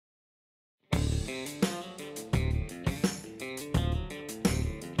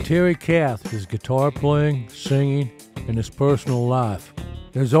Terry Kath, his guitar playing, singing, and his personal life.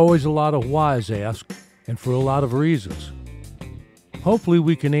 There's always a lot of whys asked, and for a lot of reasons. Hopefully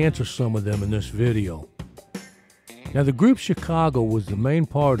we can answer some of them in this video. Now, the group Chicago was the main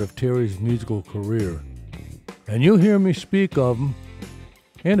part of Terry's musical career, and you'll hear me speak of them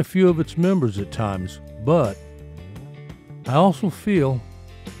and a few of its members at times, but I also feel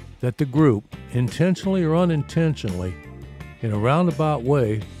that the group, intentionally or unintentionally, in a roundabout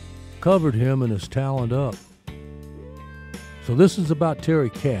way, covered him and his talent up. So this is about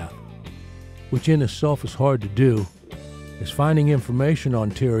Terry Kath, which in itself is hard to do, as finding information on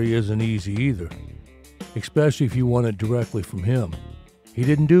Terry isn't easy either, especially if you want it directly from him. He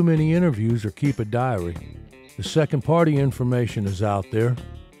didn't do many interviews or keep a diary. The second-party information is out there,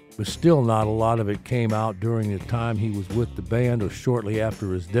 but still not a lot of it came out during the time he was with the band or shortly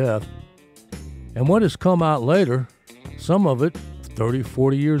after his death. And what has come out later, some of it 30,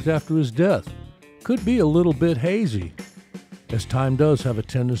 40 years after his death, could be a little bit hazy, as time does have a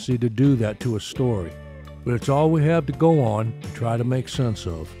tendency to do that to a story. But it's all we have to go on and try to make sense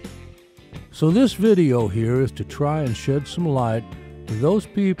of. So this video here is to try and shed some light to those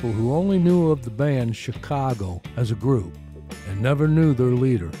people who only knew of the band Chicago as a group and never knew their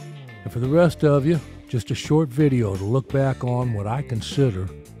leader. And for the rest of you, just a short video to look back on what I consider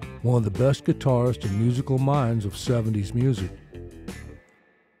one of the best guitarists and musical minds of 70s music.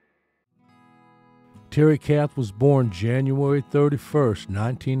 Terry Kath was born January 31st,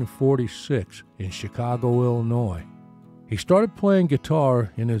 1946 in Chicago, Illinois. He started playing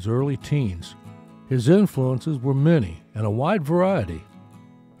guitar in his early teens. His influences were many and a wide variety.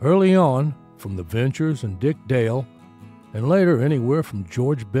 Early on, from the Ventures and Dick Dale, and later anywhere from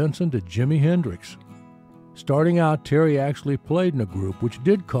George Benson to Jimi Hendrix. Starting out, Terry actually played in a group which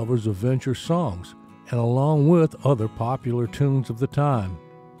did covers of Venture songs, and along with other popular tunes of the time.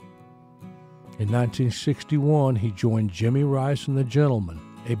 In 1961, he joined Jimmy Rice and the Gentlemen,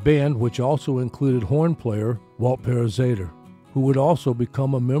 a band which also included horn player Walt Perizzator, who would also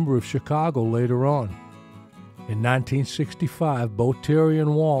become a member of Chicago later on. In 1965, both Terry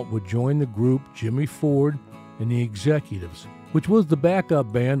and Walt would join the group Jimmy Ford and the Executives, which was the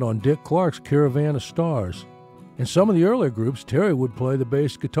backup band on Dick Clark's Caravan of Stars. In some of the earlier groups, Terry would play the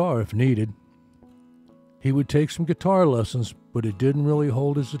bass guitar if needed. He would take some guitar lessons, but it didn't really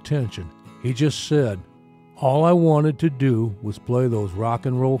hold his attention. He just said, all I wanted to do was play those rock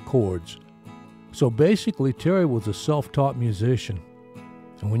and roll chords. So basically, Terry was a self-taught musician.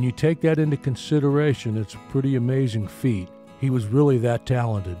 And when you take that into consideration, it's a pretty amazing feat. He was really that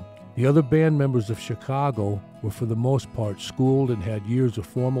talented. The other band members of Chicago were for the most part schooled and had years of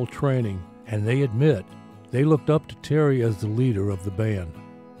formal training, and they admit they looked up to Terry as the leader of the band.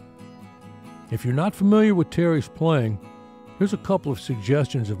 If you're not familiar with Terry's playing, here's a couple of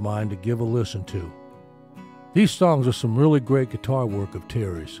suggestions of mine to give a listen to. These songs are some really great guitar work of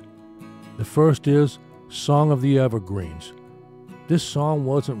Terry's. The first is Song of the Evergreens. This song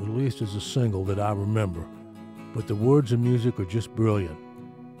wasn't released as a single that I remember, but the words and music are just brilliant.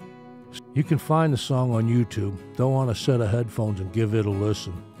 You can find the song on YouTube, throw on a set of headphones and give it a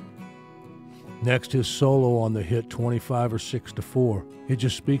listen. Next, his solo on the hit 25 or 6 to 4. It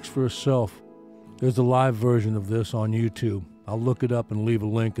just speaks for itself. There's a live version of this on YouTube. I'll look it up and leave a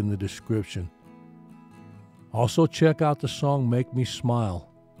link in the description. Also check out the song Make Me Smile.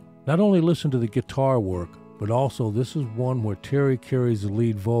 Not only listen to the guitar work, but also this is one where Terry carries the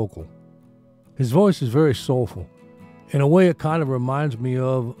lead vocal. His voice is very soulful. In a way, it kind of reminds me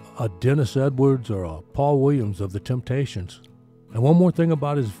of a Dennis Edwards or a Paul Williams of the Temptations. And one more thing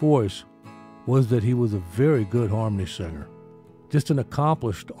about his voice was that he was a very good harmony singer. Just an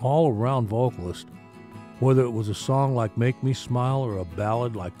accomplished all-around vocalist. Whether it was a song like Make Me Smile or a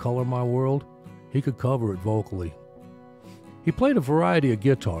ballad like Color My World, he could cover it vocally. He played a variety of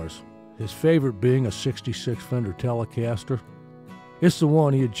guitars, his favorite being a 66 Fender Telecaster. It's the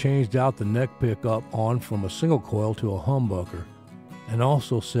one he had changed out the neck pickup on from a single coil to a humbucker, and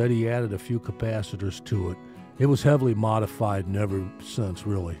also said he added a few capacitors to it. It was heavily modified in every sense,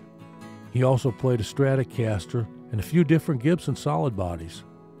 really. He also played a Stratocaster and a few different Gibson solid bodies.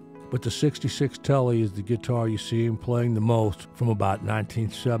 But the 66 Tele is the guitar you see him playing the most from about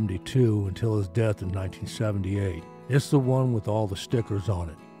 1972 until his death in 1978. It's the one with all the stickers on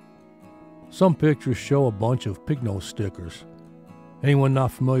it. Some pictures show a bunch of Pignose stickers. Anyone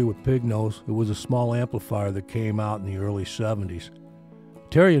not familiar with Pignose, it was a small amplifier that came out in the early 70s.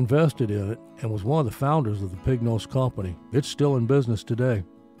 Terry invested in it and was one of the founders of the Pignose Company. It's still in business today.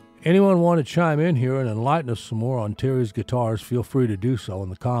 Anyone want to chime in here and enlighten us some more on Terry's guitars, feel free to do so in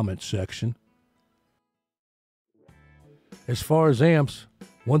the comments section. As far as amps,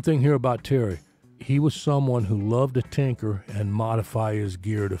 one thing here about Terry, he was someone who loved to tinker and modify his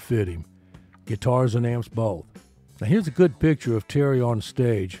gear to fit him. Guitars and amps both. Now here's a good picture of Terry on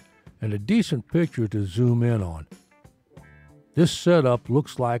stage, and a decent picture to zoom in on. This setup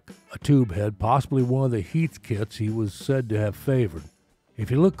looks like a tube head, possibly one of the Heath kits he was said to have favored.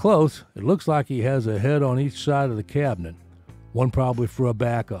 If you look close, it looks like he has a head on each side of the cabinet, one probably for a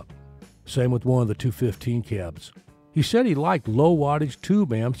backup. Same with one of the 215 cabs. He said he liked low wattage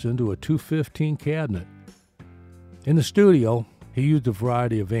tube amps into a 215 cabinet. In the studio, he used a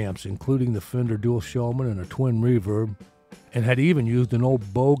variety of amps, including the Fender Dual Showman and a twin reverb, and had even used an old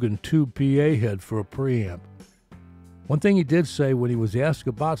Bogan tube PA head for a preamp. One thing he did say when he was asked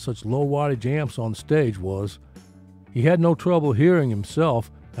about such low wattage amps on stage was he had no trouble hearing himself,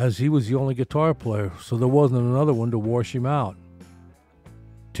 as he was the only guitar player, so there wasn't another one to wash him out.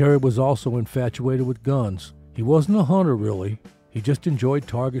 Terry was also infatuated with guns. He wasn't a hunter really, he just enjoyed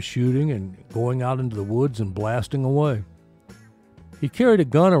target shooting and going out into the woods and blasting away. He carried a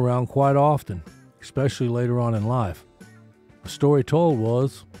gun around quite often, especially later on in life. The story told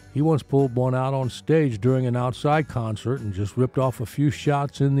was he once pulled one out on stage during an outside concert and just ripped off a few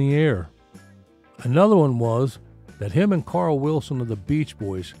shots in the air. Another one was that him and Carl Wilson of the Beach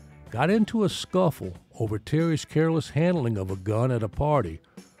Boys got into a scuffle over Terry's careless handling of a gun at a party,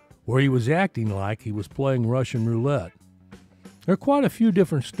 where he was acting like he was playing Russian roulette. There are quite a few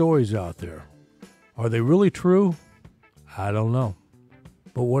different stories out there. Are they really true? I don't know.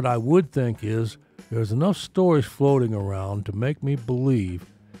 But what I would think is there's enough stories floating around to make me believe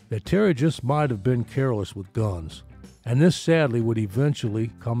that Terry just might have been careless with guns, and this sadly would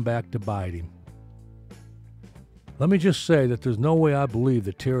eventually come back to bite him. Let me just say that there's no way I believe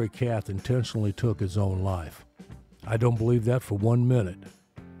that Terry Kath intentionally took his own life. I don't believe that for 1 minute.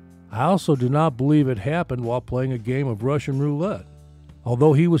 I also do not believe it happened while playing a game of Russian roulette,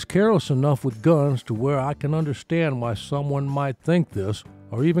 although he was careless enough with guns to where I can understand why someone might think this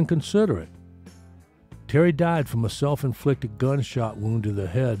or even consider it. Terry died from a self-inflicted gunshot wound to the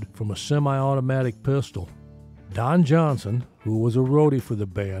head from a semi-automatic pistol. Don Johnson, who was a roadie for the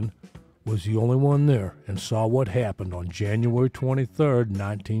band, was the only one there and saw what happened on January 23,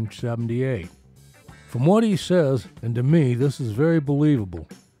 1978. From what he says, and to me this is very believable,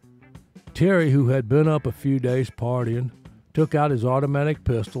 Terry, who had been up a few days partying, took out his automatic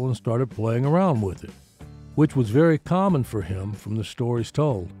pistol and started playing around with it, which was very common for him from the stories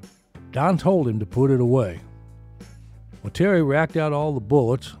told. Don told him to put it away. Well, Terry racked out all the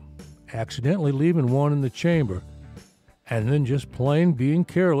bullets, accidentally leaving one in the chamber, and then just plain being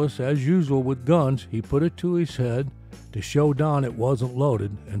careless as usual with guns, he put it to his head to show Don it wasn't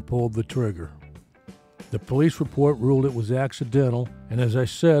loaded and pulled the trigger. The police report ruled it was accidental, and as I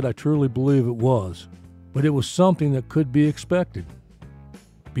said, I truly believe it was. But it was something that could be expected.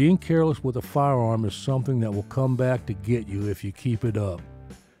 Being careless with a firearm is something that will come back to get you if you keep it up.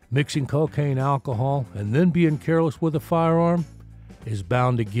 Mixing cocaine, alcohol, and then being careless with a firearm is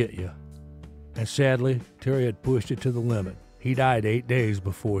bound to get you. And sadly, Terry had pushed it to the limit. He died 8 days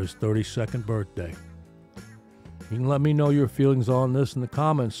before his 32nd birthday. You can let me know your feelings on this in the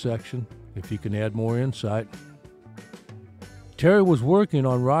comments section if you can add more insight. Terry was working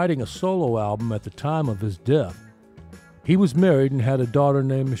on writing a solo album at the time of his death. He was married and had a daughter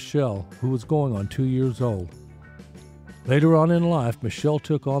named Michelle, who was going on 2 years old. Later on in life, Michelle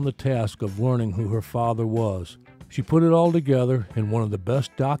took on the task of learning who her father was. She put it all together in one of the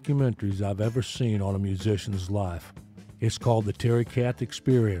best documentaries I've ever seen on a musician's life. It's called The Terry Kath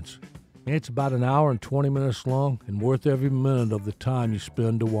Experience. It's about an hour and 20 minutes long and worth every minute of the time you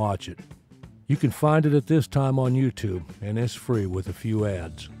spend to watch it. You can find it at this time on YouTube, and it's free with a few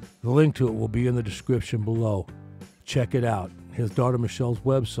ads. The link to it will be in the description below. Check it out. His daughter Michelle's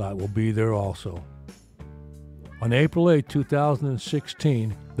website will be there also. On April 8,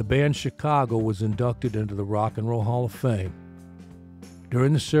 2016, the band Chicago was inducted into the Rock and Roll Hall of Fame.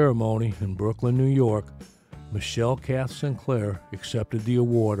 During the ceremony in Brooklyn, New York, Michelle Kath Sinclair accepted the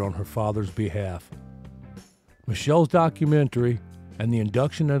award on her father's behalf. Michelle's documentary and the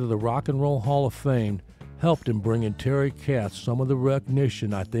induction into the Rock and Roll Hall of Fame helped in bringing Terry Kath some of the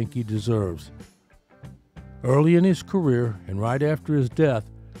recognition I think he deserves. Early in his career and right after his death,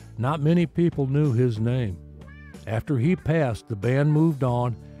 not many people knew his name. After he passed, the band moved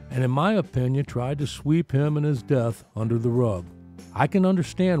on and, in my opinion, tried to sweep him and his death under the rug. I can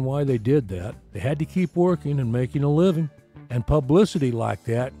understand why they did that. They had to keep working and making a living, and publicity like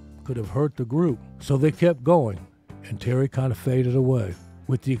that could have hurt the group. So they kept going, and Terry kind of faded away,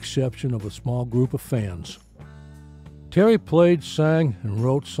 with the exception of a small group of fans. Terry played, sang, and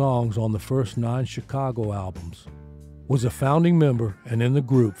wrote songs on the first 9 Chicago albums. was a founding member and in the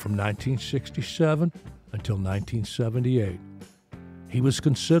group from 1967 until 1978. He was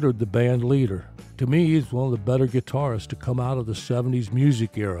considered the band leader. To me, he's one of the better guitarists to come out of the 70s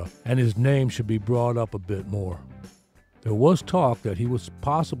music era, and his name should be brought up a bit more. There was talk that he was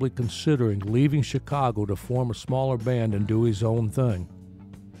possibly considering leaving Chicago to form a smaller band and do his own thing.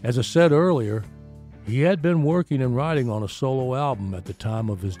 As I said earlier, he had been working and writing on a solo album at the time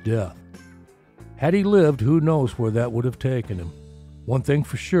of his death. Had he lived, who knows where that would have taken him. One thing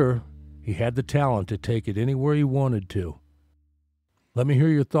for sure, he had the talent to take it anywhere he wanted to. Let me hear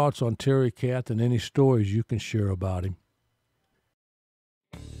your thoughts on Terry Kath and any stories you can share about him.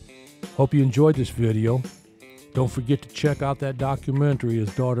 Hope you enjoyed this video. Don't forget to check out that documentary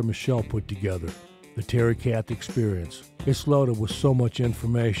his daughter Michelle put together, The Terry Kath Experience. It's loaded with so much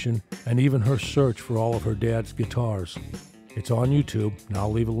information and even her search for all of her dad's guitars. It's on YouTube, and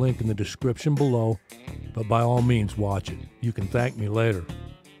I'll leave a link in the description below, but by all means watch it. You can thank me later.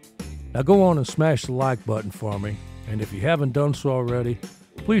 Now go on and smash the like button for me, and if you haven't done so already,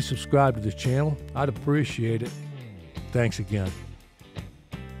 please subscribe to the channel. I'd appreciate it. Thanks again.